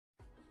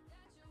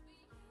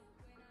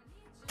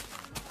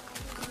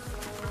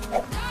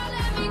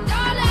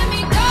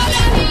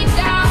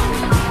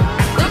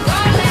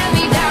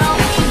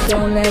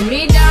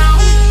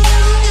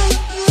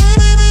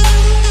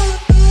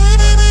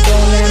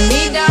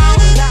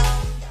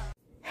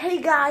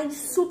guys,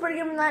 Super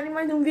Game Night,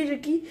 mais um vídeo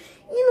aqui.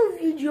 E no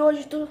vídeo de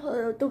hoje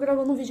eu tô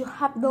gravando um vídeo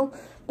rapidão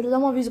pra dar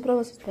um aviso pra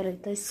vocês. Pera aí,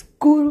 tá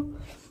escuro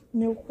no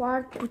meu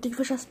quarto, eu tenho que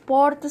fechar as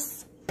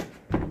portas,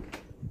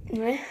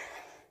 né?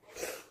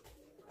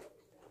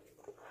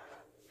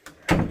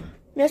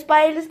 Meus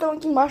pais, eles estão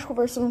aqui embaixo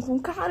conversando com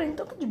o cara,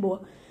 então tá de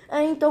boa.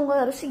 Então,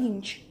 galera, é o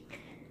seguinte.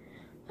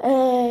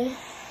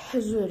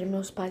 Zoeira,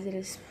 meus pais,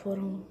 eles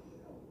foram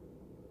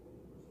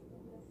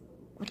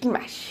aqui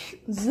embaixo.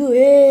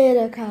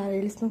 Zoeira, cara,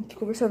 eles estão aqui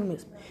conversando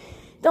mesmo.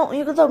 Então,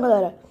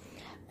 galera,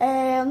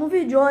 no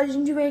vídeo de hoje a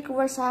gente veio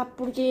conversar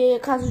porque é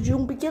caso de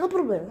um pequeno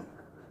problema.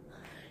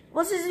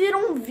 Vocês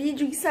viram um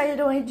vídeo que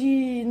saíram aí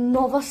de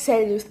nova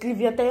série. Eu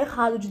escrevi até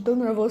errado de tão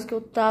nervoso que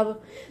eu tava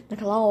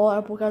naquela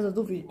hora por causa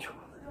do vídeo.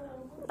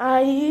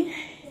 Aí,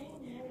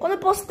 quando eu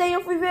postei,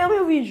 eu fui ver o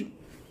meu vídeo.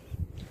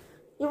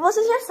 E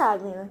vocês já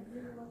sabem, né?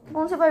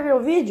 Quando você vai ver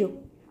o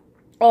vídeo,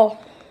 ó,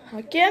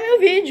 aqui é meu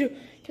vídeo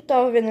que eu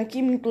tava vendo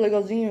aqui, muito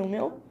legalzinho o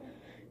meu.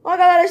 Ó,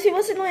 galera, se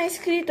você não é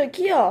inscrito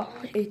aqui, ó,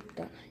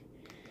 eita.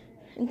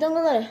 Então,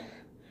 galera,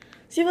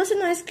 se você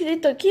não é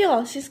inscrito aqui,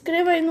 ó, se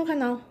inscreva aí no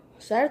canal,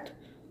 certo?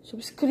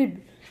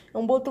 Subscreve. É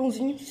um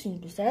botãozinho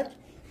simples, certo?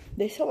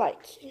 Deixe seu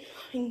like.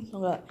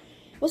 Então, galera,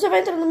 você vai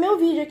entrar no meu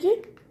vídeo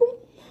aqui, pum,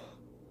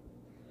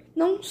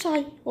 não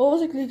sai. Ou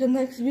você clica no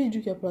next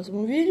vídeo, que é o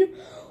próximo vídeo,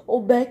 ou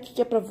back,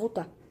 que é pra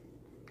voltar.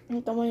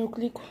 Então aí eu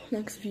clico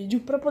next vídeo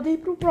pra poder ir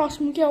pro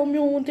próximo, que é o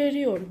meu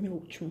anterior, meu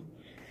último.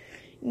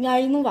 E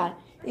aí não vai.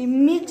 E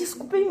me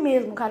desculpem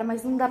mesmo, cara,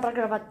 mas não dá pra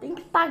gravar. Tem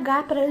que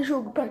pagar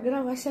pré-jogo pra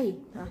gravar isso aí,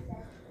 tá?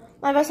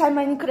 Mas vai sair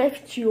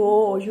Minecraft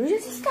hoje. Hoje é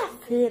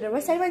sexta-feira.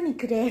 Vai sair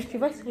Minecraft,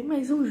 vai sair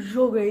mais um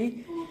jogo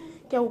aí,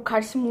 que é o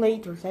Car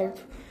Simulator,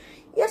 certo?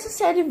 E essa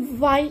série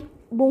vai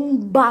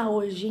bombar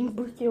hoje, hein?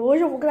 Porque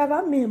hoje eu vou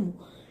gravar mesmo.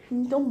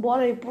 Então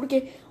bora aí,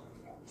 porque...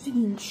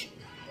 Seguinte,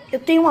 eu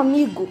tenho um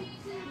amigo...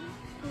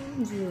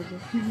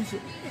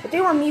 Eu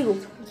tenho um amigo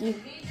que...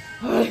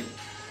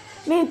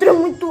 me entrou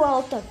muito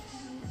alta.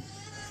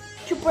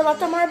 Tipo, ela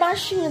tá mais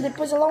baixinha,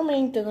 depois ela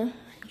aumenta, né?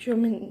 Deixa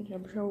eu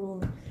puxar o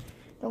volume.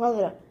 Então,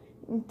 galera,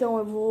 então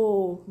eu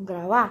vou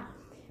gravar.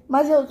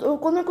 Mas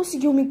quando eu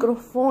conseguir o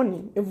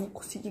microfone, eu vou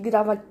conseguir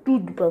gravar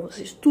tudo pra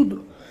vocês,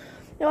 tudo.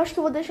 Eu acho que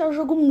eu vou deixar o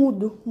jogo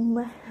mudo,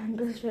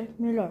 pra ser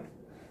melhor.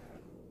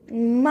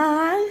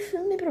 Mas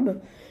não tem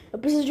problema. Eu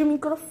preciso de um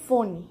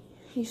microfone.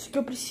 Isso que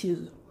eu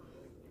preciso.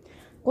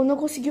 Quando eu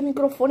conseguir o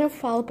microfone, eu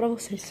falo pra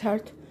vocês,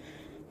 certo?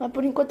 Mas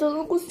por enquanto eu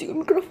não consigo o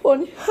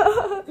microfone.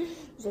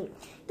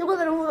 Então,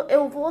 galera,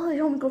 eu vou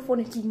arranjar um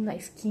microfone aqui na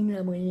esquina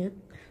amanhã.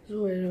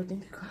 Zoeira, eu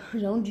tenho que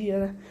arranjar um dia,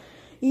 né?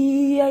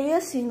 E aí,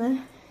 assim,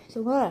 né?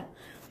 Então, galera,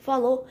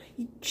 falou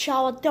e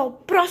tchau. Até o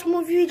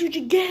próximo vídeo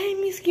de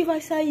games que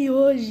vai sair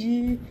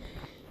hoje.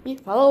 E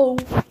falou!